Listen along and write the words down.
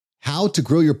how to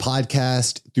grow your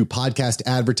podcast through podcast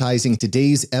advertising.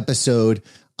 Today's episode,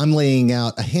 I'm laying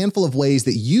out a handful of ways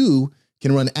that you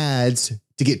can run ads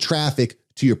to get traffic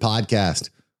to your podcast.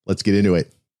 Let's get into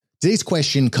it. Today's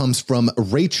question comes from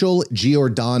Rachel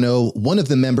Giordano, one of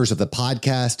the members of the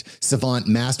Podcast Savant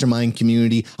Mastermind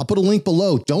community. I'll put a link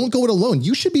below. Don't go it alone.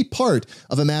 You should be part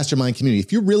of a mastermind community.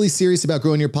 If you're really serious about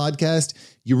growing your podcast,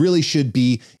 you really should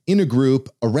be in a group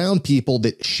around people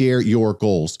that share your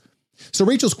goals. So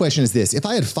Rachel's question is this: if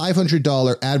I had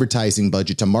 $500 advertising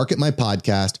budget to market my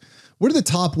podcast, what are the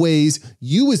top ways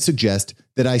you would suggest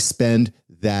that I spend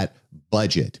that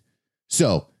budget?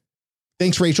 So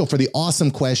thanks, Rachel, for the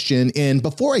awesome question. And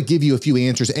before I give you a few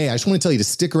answers, I just want to tell you to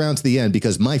stick around to the end,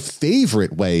 because my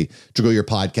favorite way to grow your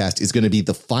podcast is going to be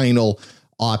the final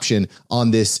option on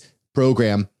this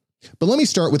program. But let me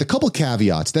start with a couple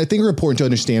caveats that I think are important to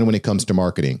understand when it comes to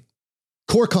marketing.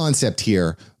 Core concept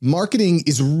here: marketing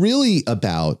is really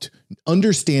about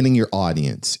understanding your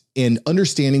audience and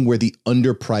understanding where the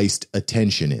underpriced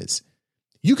attention is.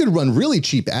 You can run really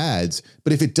cheap ads,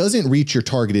 but if it doesn't reach your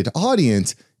targeted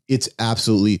audience, it's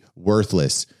absolutely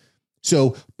worthless.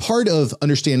 So part of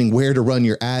understanding where to run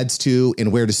your ads to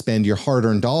and where to spend your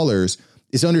hard-earned dollars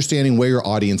is understanding where your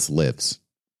audience lives.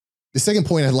 The second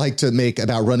point I'd like to make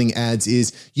about running ads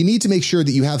is you need to make sure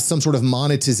that you have some sort of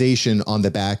monetization on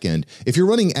the back end. If you're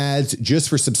running ads just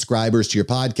for subscribers to your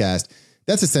podcast,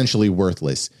 that's essentially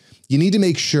worthless. You need to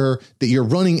make sure that you're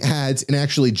running ads and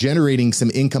actually generating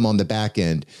some income on the back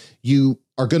end. You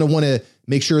are going to want to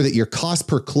make sure that your cost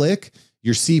per click,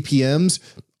 your CPMs,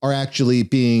 are actually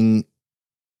being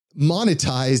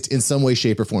monetized in some way,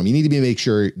 shape, or form. You need to make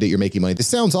sure that you're making money. This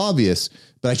sounds obvious,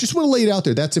 but I just want to lay it out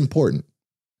there. That's important.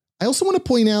 I also want to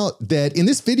point out that in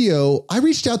this video, I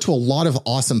reached out to a lot of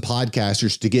awesome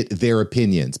podcasters to get their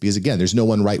opinions, because again, there's no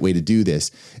one right way to do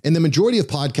this. And the majority of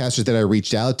podcasters that I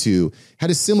reached out to had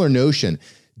a similar notion.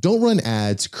 Don't run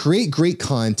ads, create great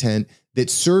content that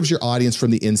serves your audience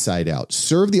from the inside out.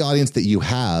 Serve the audience that you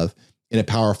have in a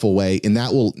powerful way, and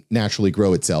that will naturally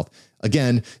grow itself.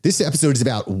 Again, this episode is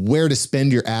about where to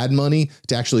spend your ad money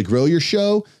to actually grow your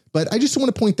show. But I just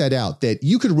want to point that out, that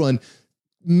you could run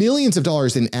millions of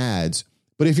dollars in ads,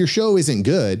 but if your show isn't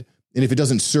good and if it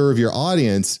doesn't serve your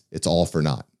audience, it's all for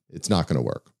naught. It's not going to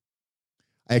work.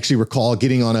 I actually recall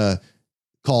getting on a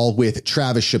call with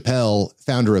Travis Chappell,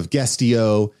 founder of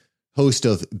Guestio, host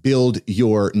of Build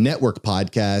Your Network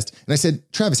podcast. And I said,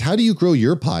 Travis, how do you grow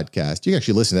your podcast? You can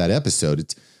actually listen to that episode.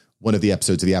 It's one of the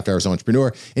episodes of the After Hours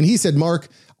Entrepreneur. And he said, Mark,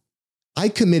 I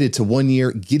committed to 1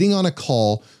 year getting on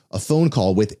a phone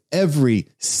call with every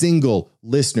single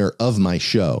listener of my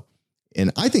show.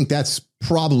 And I think that's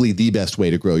probably the best way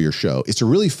to grow your show, is to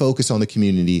really focus on the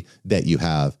community that you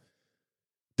have.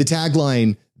 The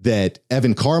tagline that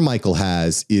Evan Carmichael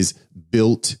has is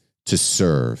built to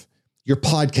serve. Your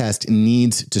podcast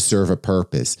needs to serve a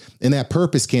purpose. And that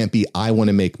purpose can't be, I want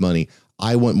to make money.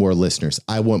 I want more listeners.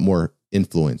 I want more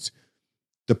influence.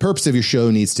 The purpose of your show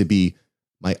needs to be,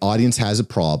 my audience has a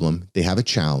problem. They have a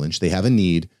challenge. They have a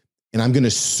need. And I'm going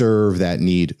to serve that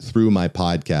need through my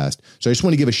podcast. So I just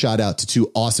want to give a shout out to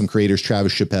two awesome creators,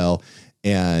 Travis Chappell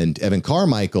and Evan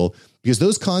Carmichael, because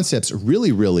those concepts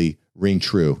really, really ring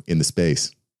true in the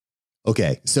space.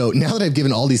 Okay, so now that I've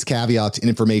given all these caveats and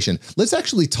information, let's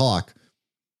actually talk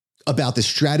about the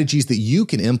strategies that you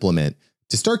can implement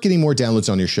to start getting more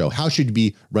downloads on your show. How should you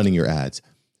be running your ads?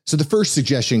 So the first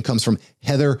suggestion comes from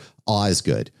Heather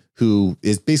Osgood, who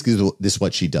is basically this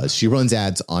what she does. She runs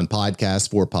ads on podcasts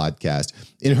for podcasts.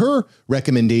 And her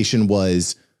recommendation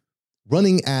was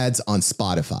running ads on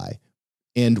Spotify.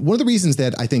 And one of the reasons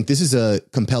that I think this is a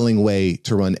compelling way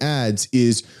to run ads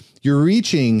is you're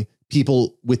reaching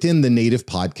people within the native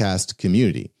podcast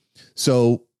community.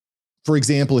 So, for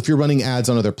example, if you're running ads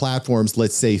on other platforms,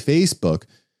 let's say Facebook,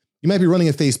 you might be running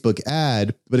a Facebook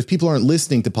ad, but if people aren't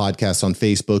listening to podcasts on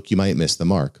Facebook, you might miss the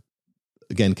mark.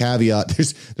 Again, caveat,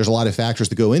 there's a lot of factors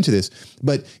that go into this,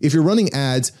 but if you're running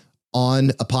ads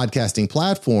on a podcasting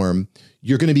platform,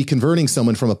 you're going to be converting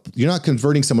someone you're not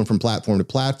converting someone from platform to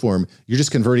platform. You're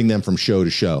just converting them from show to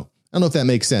show. I don't know if that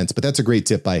makes sense, but that's a great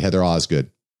tip by Heather Osgood.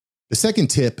 The second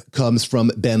tip comes from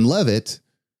Ben Levitt,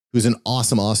 who's an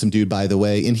awesome dude, by the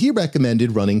way, and he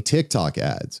recommended running TikTok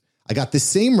ads. I got the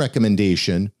same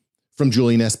recommendation from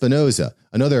Julian Espinoza,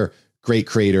 another great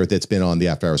creator that's been on the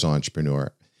After Hours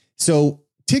Entrepreneur. So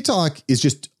TikTok is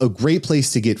just a great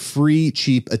place to get free,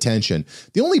 cheap attention.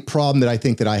 The only problem that I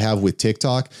think that I have with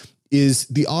TikTok is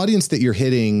the audience that you're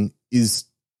hitting is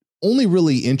only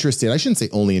really interested. I shouldn't say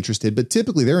only interested, but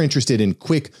typically they're interested in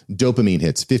quick dopamine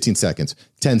hits, 15 seconds,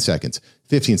 10 seconds,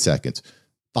 15 seconds,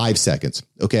 5 seconds.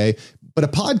 Okay. But a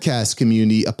podcast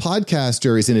community, a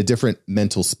podcaster is in a different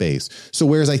mental space. So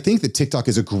whereas I think that TikTok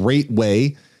is a great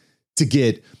way to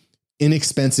get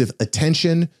inexpensive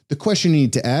attention, the question you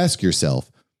need to ask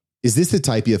yourself, is this the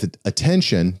type of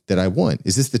attention that I want?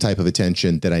 Is this the type of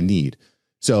attention that I need?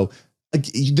 So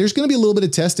there's going to be a little bit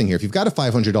of testing here. If you've got a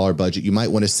 $500 budget, you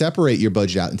might want to separate your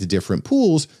budget out into different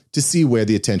pools to see where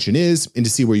the attention is and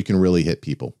to see where you can really hit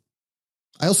people.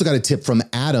 I also got a tip from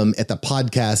Adam at the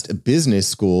Podcast Business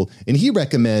School, and he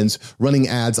recommends running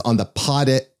ads on the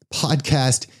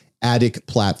Podcast Addict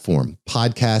platform.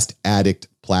 Podcast Addict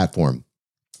platform.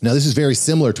 Now, this is very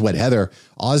similar to what Heather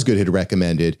Osgood had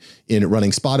recommended in running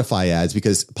Spotify ads,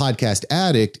 because Podcast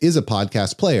Addict is a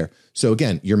podcast player. So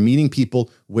again, you're meeting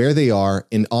people where they are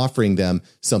and offering them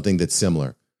something that's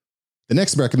similar. The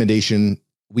next recommendation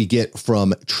we get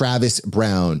from Travis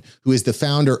Brown, who is the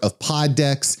founder of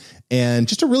Poddex and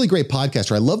just a really great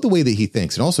podcaster. I love the way that he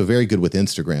thinks, and also very good with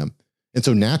Instagram. And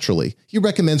so naturally, he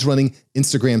recommends running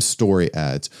Instagram story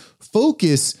ads.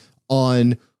 Focus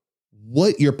on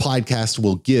what your podcast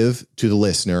will give to the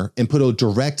listener and put a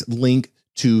direct link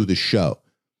to the show.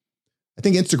 I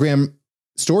think Instagram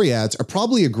story ads are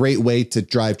probably a great way to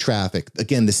drive traffic.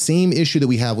 Again, the same issue that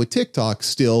we have with TikTok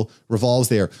still revolves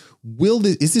there.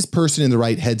 Is this person in the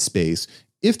right headspace?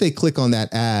 If they click on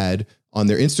that ad on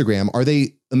their Instagram, are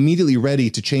they immediately ready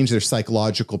to change their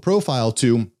psychological profile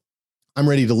to, I'm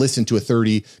ready to listen to a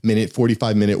 30-minute,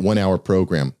 45-minute, 1-hour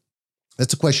program?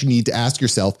 That's a question you need to ask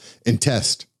yourself and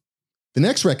test. The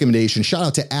next recommendation, shout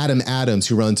out to Adam Adams,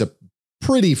 who runs a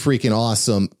pretty freaking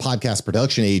awesome podcast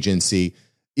production agency,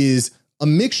 is a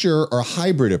mixture or a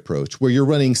hybrid approach where you're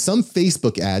running some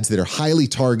Facebook ads that are highly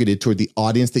targeted toward the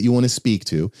audience that you want to speak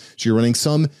to. So you're running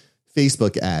some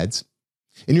Facebook ads,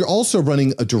 and you're also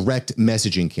running a direct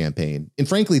messaging campaign. And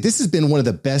frankly, this has been one of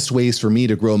the best ways for me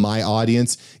to grow my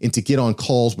audience and to get on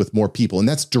calls with more people. And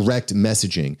that's direct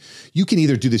messaging. You can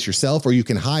either do this yourself, or you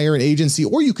can hire an agency,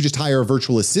 or you could just hire a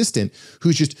virtual assistant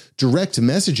who's just direct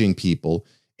messaging people.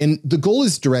 And the goal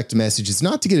is direct message. It's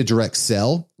not to get a direct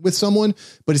sell with someone,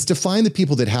 but it's to find the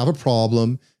people that have a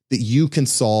problem that you can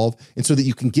solve. And so that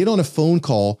you can get on a phone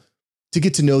call to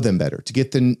get to know them better, to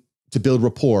get them to build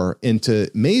rapport, and to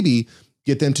maybe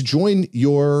get them to join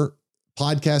your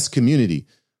podcast community.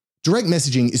 Direct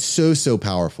messaging is so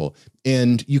powerful,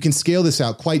 and you can scale this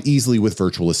out quite easily with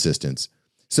virtual assistants.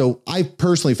 So I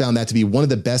personally found that to be one of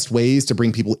the best ways to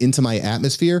bring people into my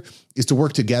atmosphere, is to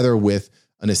work together with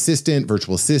an assistant,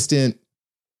 virtual assistant,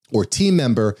 or team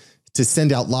member to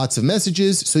send out lots of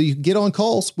messages so you can get on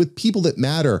calls with people that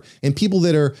matter and people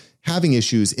that are having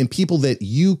issues and people that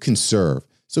you can serve.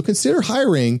 So consider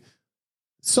hiring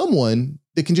someone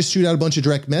that can just shoot out a bunch of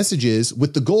direct messages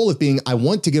with the goal of being, I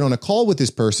want to get on a call with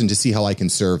this person to see how I can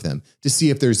serve them, to see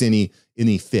if there's any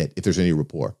fit, if there's any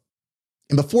rapport.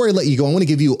 And before I let you go, I want to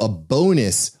give you a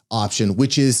bonus option,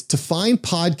 which is to find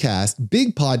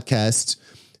big podcasts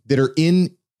that are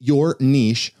in your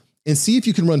niche, and see if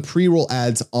you can run pre-roll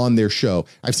ads on their show.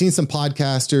 I've seen some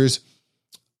podcasters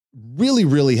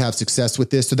really have success with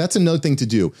this. So that's another thing to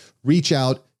do. Reach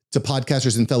out to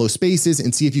podcasters in fellow spaces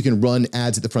and see if you can run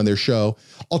ads at the front of their show.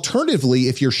 Alternatively,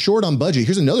 if you're short on budget,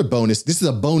 here's another bonus. This is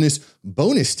a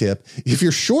bonus tip. If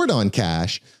you're short on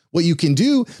cash, what you can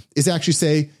do is actually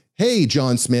say, hey,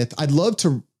 John Smith, I'd love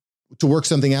to work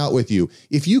something out with you.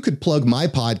 If you could plug my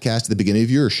podcast at the beginning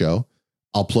of your show,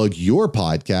 I'll plug your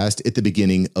podcast at the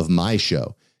beginning of my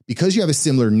show. Because you have a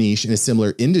similar niche in a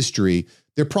similar industry,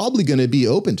 they're probably going to be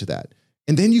open to that.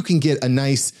 And then you can get a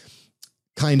nice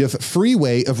kind of free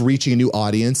way of reaching a new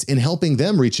audience and helping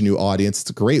them reach a new audience. It's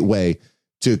a great way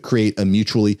to create a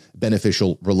mutually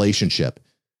beneficial relationship.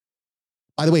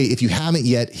 By the way, if you haven't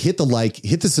yet, hit the like,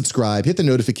 hit the subscribe, hit the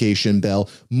notification bell.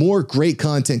 More great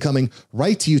content coming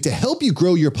right to you to help you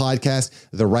grow your podcast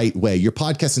the right way. Your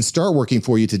podcast can start working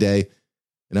for you today,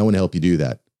 and I want to help you do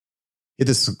that. Hit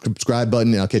the subscribe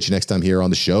button, and I'll catch you next time here on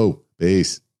the show.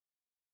 Peace.